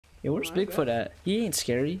Yo, where's Bigfoot at? He ain't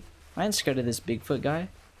scary. I ain't scared of this Bigfoot guy.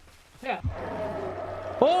 Yeah.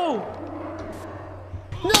 Oh!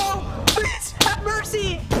 No! Please have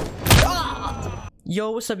mercy! Ah!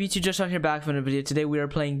 Yo, what's up YouTube? Just on here back from a video. Today we are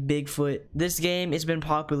playing Bigfoot. This game has been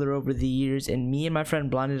popular over the years and me and my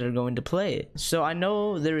friend Blinded are going to play it. So I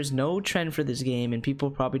know there is no trend for this game and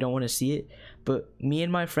people probably don't want to see it. But me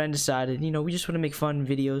and my friend decided, you know, we just want to make fun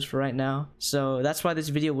videos for right now. So that's why this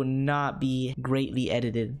video will not be greatly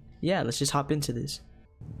edited. Yeah, let's just hop into this.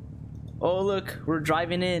 Oh look, we're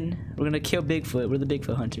driving in. We're gonna kill Bigfoot. We're the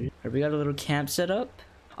Bigfoot hunters. Right, we got a little camp set up.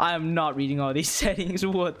 I am not reading all these settings.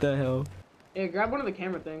 What the hell? Yeah, grab one of the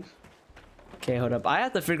camera things. Okay, hold up. I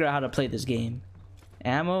have to figure out how to play this game.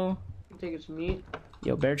 Ammo. Take its meat.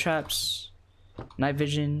 Yo, bear traps. Night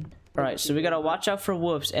vision. Alright, so we gotta watch out for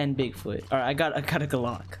wolves and Bigfoot. Alright, I got a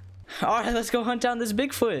Glock. Alright, let's go hunt down this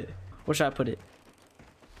Bigfoot. Where should I put it?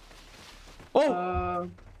 Oh!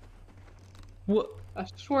 What? I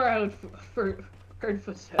swear I heard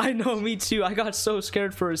footsteps. I know, me too. I got so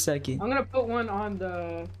scared for a second. I'm gonna put one on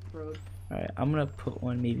the road. Alright, I'm gonna put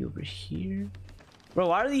one maybe over here. Bro,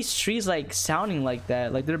 why are these trees like sounding like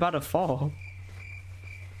that? Like they're about to fall.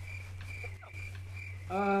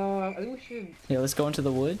 I think we should... Yeah, let's go into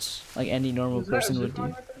the woods like any normal person would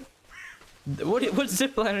do. What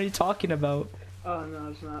zip line are you talking about? Oh, no,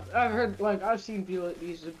 it's not. I've seen people at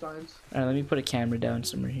these zip lines. Alright, let me put a camera down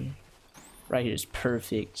somewhere here. Right here is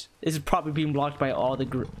perfect. This is probably being blocked by all the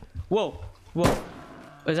Whoa! Whoa!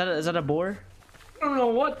 Is that a boar? I don't know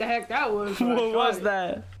what the heck that was. What was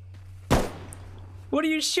that? What are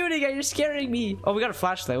you shooting at? You're scaring me. Oh, we got a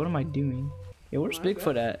flashlight. What am I doing? Yo, where's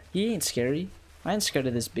Bigfoot at? He ain't scary. I ain't scared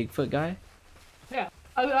of this Bigfoot guy. Yeah,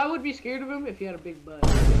 I would be scared of him if he had a big butt.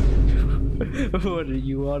 What are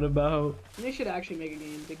you on about? They should actually make a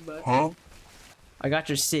game, Big Butt. Huh? I got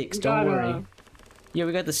your 6. Don't worry. Yeah,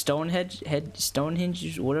 we got the Stonehenge,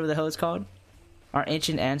 whatever the hell it's called. Our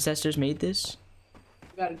ancient ancestors made this.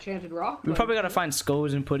 We got enchanted rock. We probably gotta find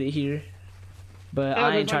skulls and put it here. But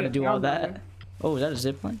I ain't trying to do all that. Oh, is that a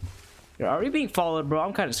zip line? Are we being followed, bro?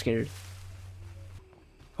 I'm kind of scared.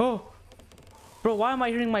 Oh. Bro, why am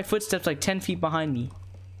I hearing my footsteps like 10 feet behind me?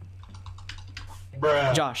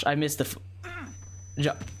 Bruh. Josh, I missed the...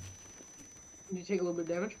 Did you take a little bit of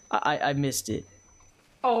damage? I missed it.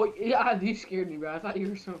 Oh, yeah, you scared me, bro. I thought you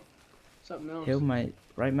were something else. Heal my...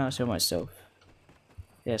 Right mouse, heal myself.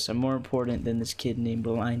 Yes, I'm more important than this kid named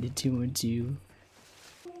Blinded 212.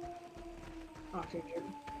 Oh,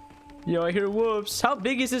 yo, I hear wolves. How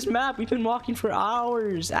big is this map? We've been walking for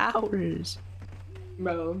hours.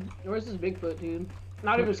 Bro, where's this Bigfoot, dude?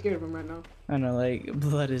 Not even scared of him right now. I know, like,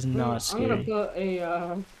 blood is not scary. I'm gonna put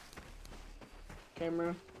a,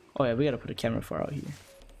 camera. Oh, yeah, we gotta put a camera far out here.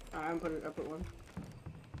 I put one.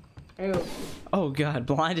 Hey, oh, God,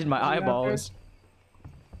 blinded my eyeballs.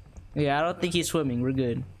 Yeah, I don't think he's swimming. We're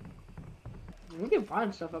good. We can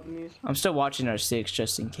find stuff up in these. I'm still watching our 6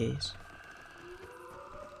 just in case.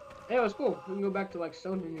 Hey, it was cool. We can go back to, like,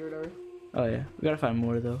 Stonehenge or whatever. Oh, yeah. We gotta find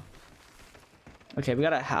more, though. Okay, we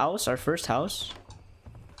got a house. Our first house.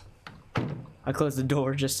 I closed the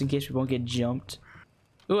door just in case we won't get jumped.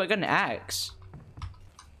 Ooh, I got an axe.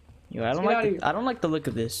 Yo, I don't like the look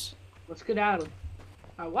of this. Let's skedaddle.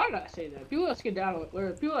 Why did I say that? People that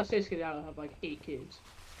say skedaddle have like 8 kids.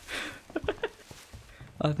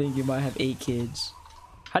 I think you might have 8 kids.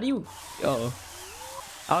 How do you... Oh.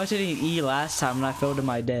 I was hitting E last time and I fell to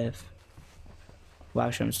my death. Well,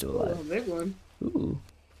 actually, I'm still alive. Oh, big one. Ooh.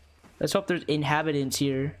 Let's hope there's inhabitants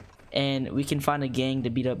here and we can find a gang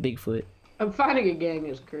to beat up Bigfoot. I'm finding a gang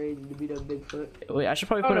is crazy to beat up Bigfoot. Wait, I should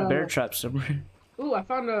probably put a bear trap somewhere. Ooh, I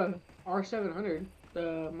found a R700.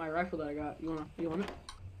 My rifle that I got. You want it?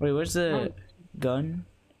 Wait, where's the gun?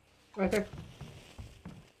 Right there.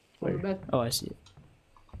 Where? On the bed. Oh, I see it.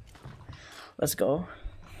 Let's go.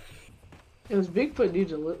 Those Bigfoot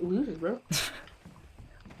dudes are losers, bro.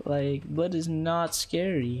 Like, blood is not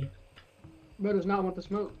scary. Bro does not want the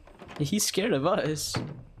smoke. He's scared of us.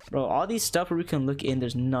 Bro, all these stuff where we can look in,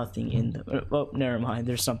 there's nothing in them. Oh, never mind.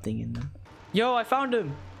 There's something in them. Yo, I found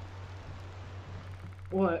him.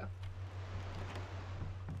 What?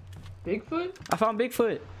 Bigfoot? I found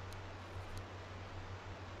Bigfoot.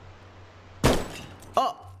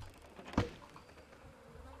 Oh.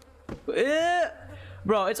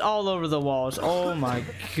 Bro, it's all over the walls. Oh my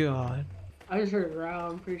god. I just heard a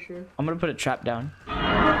growl, I'm pretty sure. I'm gonna put a trap down. Oh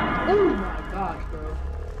my gosh, bro.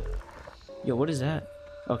 Yo, what is that?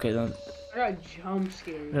 Okay, then. I got jump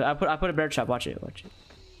scared. I put a bear trap. Watch it.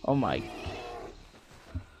 Oh my.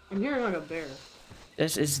 I'm hearing like a bear.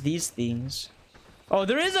 It's these things. Oh,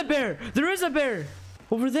 there is a bear! There is a bear!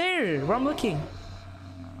 Over there, where I'm looking.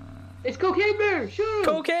 It's Cocaine Bear! Shoot!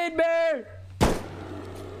 Cocaine Bear!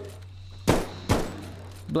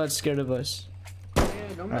 Blood's scared of us. Yeah,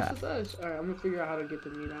 don't mess with us. Alright, I'm gonna figure out how to get the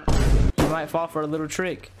meat out. You might fall for a little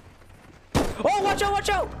trick. Oh, watch out, watch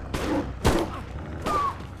out!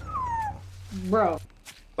 Bro.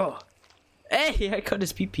 Oh. Hey, I cut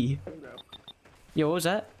his pee-pee. Yo, what was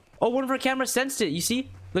that? Oh, one of our cameras sensed it, you see?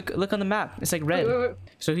 Look on the map. It's like red. Wait.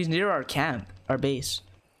 So he's near our camp, our base.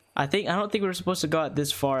 I don't think we were supposed to go out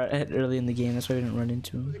this far early in the game. That's why we didn't run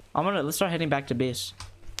into him. Let's start heading back to base.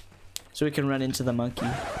 So we can run into the monkey.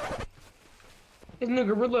 Isn't a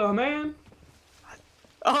gorilla, man?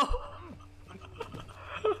 Oh!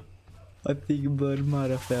 I think blood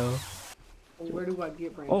might have fell. Where do I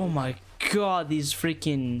get brain? Oh my god, these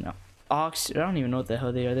freaking ox. I don't even know what the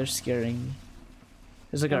hell they are. They're scaring me.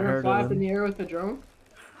 There's like a herd fly of up in them. the air with the drone?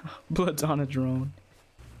 Blood's on a drone.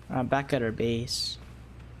 Back at our base.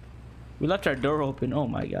 We left our door open. Oh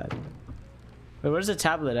my god. Wait, where's the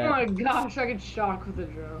tablet at? Oh my gosh, I get shocked with the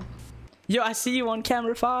drone. Yo, I see you on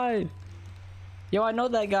camera 5. Yo, I know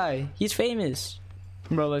that guy. He's famous.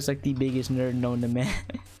 Bro looks like the biggest nerd known to man.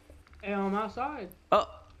 Hey, I'm outside. Oh,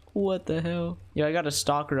 what the hell? Yo, I got a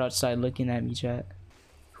stalker outside looking at me, chat.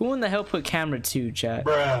 Who in the hell put camera 2, chat?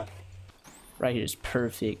 Bruh. Right here is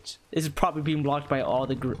perfect. This is probably being blocked by all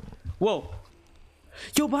the Whoa.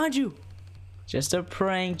 Yo, behind you. Just a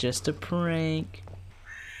prank, just a prank.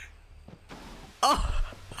 Oh.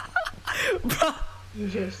 Bro.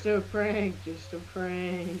 Just a prank, just a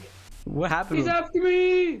prank. What happened? He's after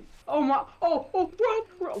me! Oh my, oh,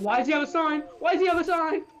 bro. Why does he have a sign? Why does he have a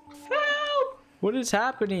sign? Help! What is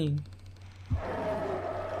happening?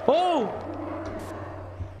 Oh!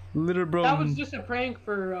 Little bro. That was just a prank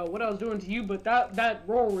for what I was doing to you, but that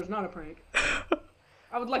roar was not a prank.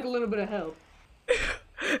 I would like a little bit of help.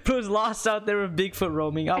 Bro's lost out there with Bigfoot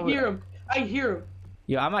roaming. I hear him. I hear him.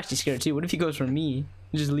 Yo, I'm actually scared too. What if he goes for me?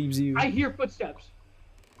 He just leaves you. I hear footsteps.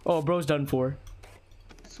 Oh, bro's done for.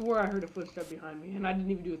 I swore I heard a footstep behind me, and I didn't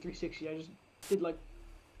even do a 360. I just did like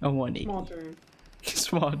A 180. small turn.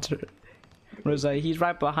 Small turn. Bro's like, he's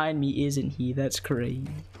right behind me, isn't he? That's crazy.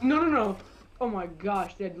 No. Oh my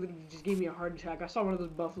gosh, that literally just gave me a heart attack. I saw one of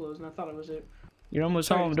those buffaloes, and I thought it was it. You're almost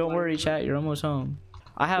home. Don't worry, chat. You're almost home.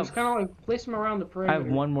 I Just have kind of like place them around the perimeter. I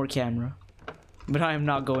have one more camera, but I am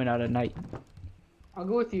not going out at night. I'll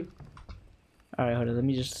go with you. All right, hold on. Let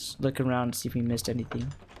me just look around and see if we missed anything.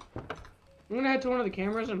 I'm gonna head to one of the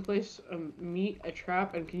cameras and place a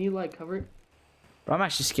trap, and can you like cover it? Bro, I'm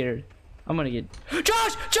actually scared. I'm gonna get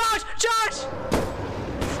Josh!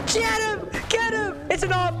 Get him! Get him! It's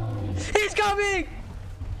an op! He's coming!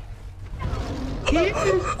 He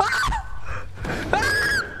is.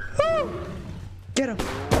 Get him!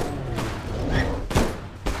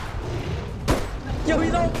 Yo,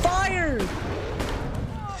 he's on fire!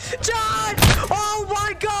 Josh! Oh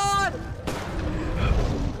my god!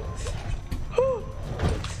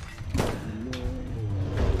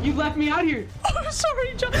 You left me out here. Oh,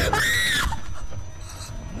 sorry, Josh.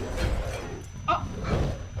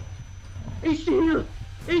 H to heal.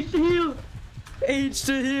 H to heal. H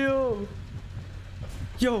to heal.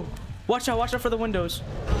 Yo, watch out for the windows.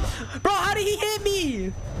 Bro, how did he hit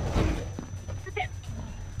me?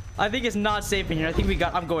 I think it's not safe in here. I think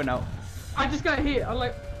I'm going out. I just got hit. I'm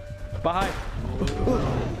like. Behind.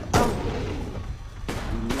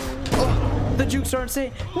 Oh, the jukes are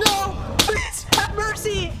insane. No! Please, have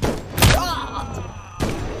mercy!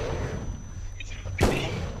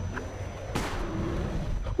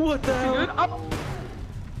 What the hell?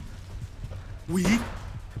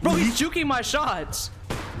 Bro, he's juking my shots.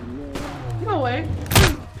 No way.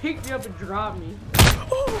 He picked me up and dropped me.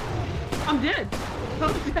 I'm dead.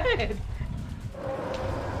 I'm dead.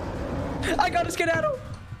 I gotta skedaddle.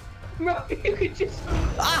 Bro, you could just.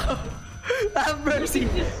 Have mercy. You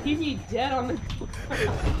could just see me dead on the.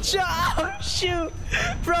 Oh, shoot,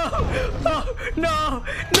 bro. Oh, no.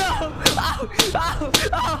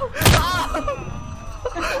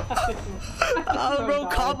 Oh, bro,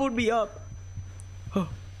 cobbled me up.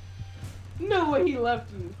 No way he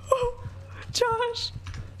left you. Josh,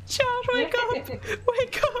 wake up.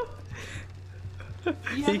 Wake up.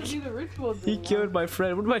 You have to do the ritual thing. He killed my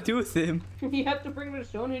friend. What do I do with him? You have to bring him to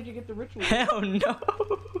Stonehenge to get the ritual. Hell no.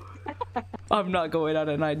 I'm not going out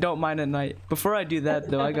at night. Don't mind at night. Before I do that,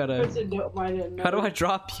 though, I gotta... Don't mind at night. How do I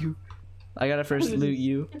drop you? I gotta first loot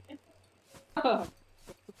you.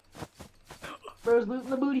 Bro's looting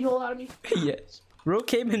the booty hole out of me. Yes. Bro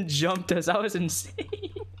came and jumped us. That was insane.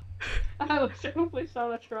 I was trying to place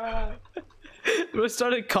on a trap. Bro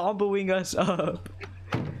started comboing us up.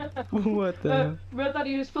 What the hell? Bro thought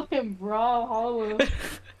he was playing Brawl Hollow.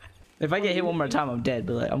 If I get hit one more time, I'm dead.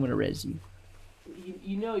 But like, I'm gonna res you.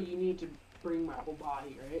 You know you need to bring my whole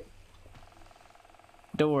body, right?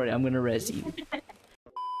 Don't worry, I'm gonna res you.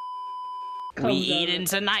 We eating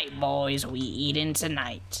tonight, boys. We eating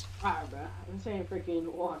tonight. Alright, bro. I'm saying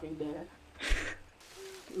freaking Walking Dead.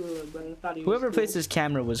 Ugh, bro, I thought he was Whoever cool. placed this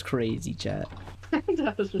camera was crazy, chat.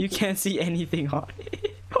 You can't see anything on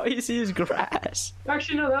it. All you see is grass.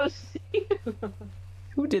 Actually, no, that was.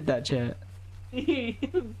 Who did that, chat?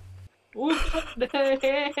 What the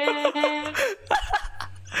heck?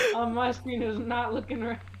 On my screen is not looking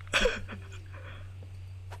right.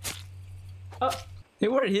 Oh. Hey,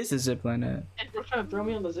 where is the zipline at? You're trying to throw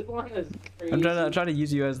me on the zipline? That's crazy. I'm trying to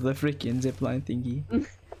use you as the freaking zipline thingy.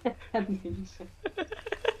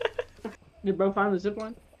 Did bro find the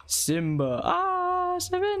zipline? Simba,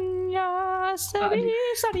 Sevenya,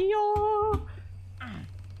 Sadio.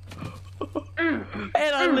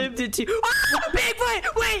 And I lived it too. Ah, Bigfoot!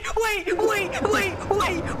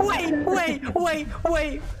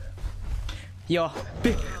 Wait! Yo,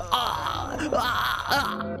 big.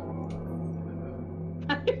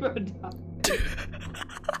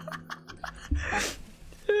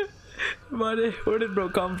 Where did bro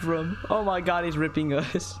come from? Oh my god, he's ripping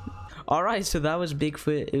us. Alright, so that was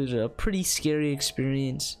Bigfoot. It was a pretty scary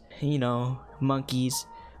experience. You know, monkeys.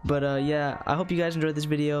 But yeah, I hope you guys enjoyed this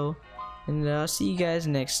video. And I'll see you guys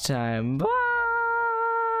next time. Bye!